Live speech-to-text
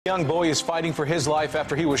Young boy is fighting for his life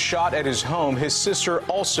after he was shot at his home. His sister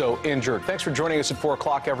also injured. Thanks for joining us at 4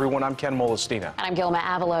 o'clock, everyone. I'm Ken Molestina. And I'm Gilma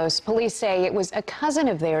Avalos. Police say it was a cousin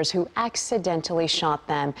of theirs who accidentally shot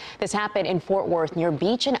them. This happened in Fort Worth near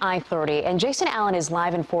Beach and I-30. And Jason Allen is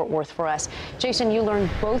live in Fort Worth for us. Jason, you learned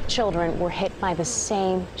both children were hit by the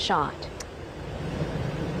same shot.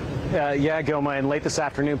 Yeah, Gilma, and late this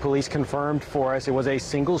afternoon, police confirmed for us it was a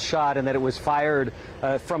single shot and that it was fired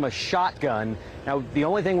from a shotgun. Now, the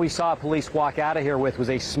only thing we saw police walk out of here with was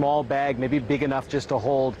a small bag, maybe big enough just to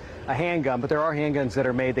hold a handgun, but there are handguns that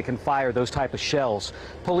are made that can fire those type of shells.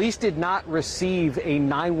 Police did not receive a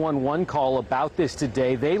 911 call about this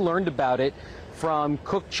today. They learned about it from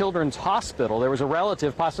Cook Children's Hospital. There was a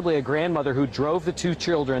relative, possibly a grandmother, who drove the two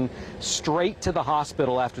children straight to the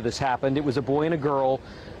hospital after this happened. It was a boy and a girl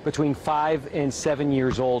between 5 and 7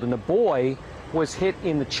 years old, and the boy was hit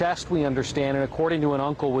in the chest, we understand, and according to an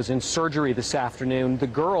uncle was in surgery this afternoon. The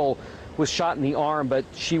girl was shot in the arm, but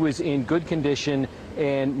she was in good condition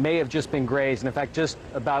and may have just been grazed. And in fact, just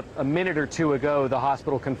about a minute or two ago, the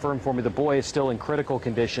hospital confirmed for me the boy is still in critical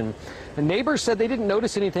condition. The neighbors said they didn't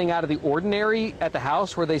notice anything out of the ordinary at the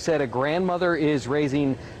house, where they said a grandmother is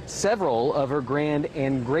raising several of her grand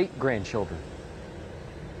and great-grandchildren.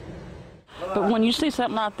 But when you see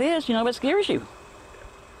something like this, you know, it scares you.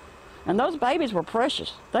 And those babies were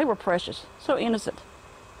precious. They were precious. So innocent.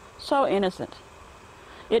 So innocent.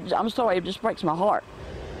 I'm sorry, it just breaks my heart.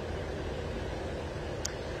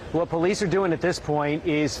 What police are doing at this point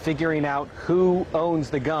is figuring out who owns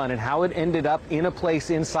the gun and how it ended up in a place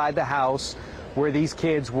inside the house where these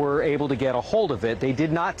kids were able to get a hold of it. They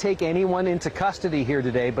did not take anyone into custody here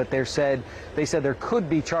today, but they said there could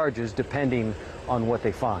be charges depending on what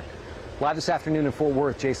they find. Live this afternoon in Fort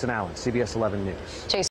Worth, Jason Allen, CBS 11 News.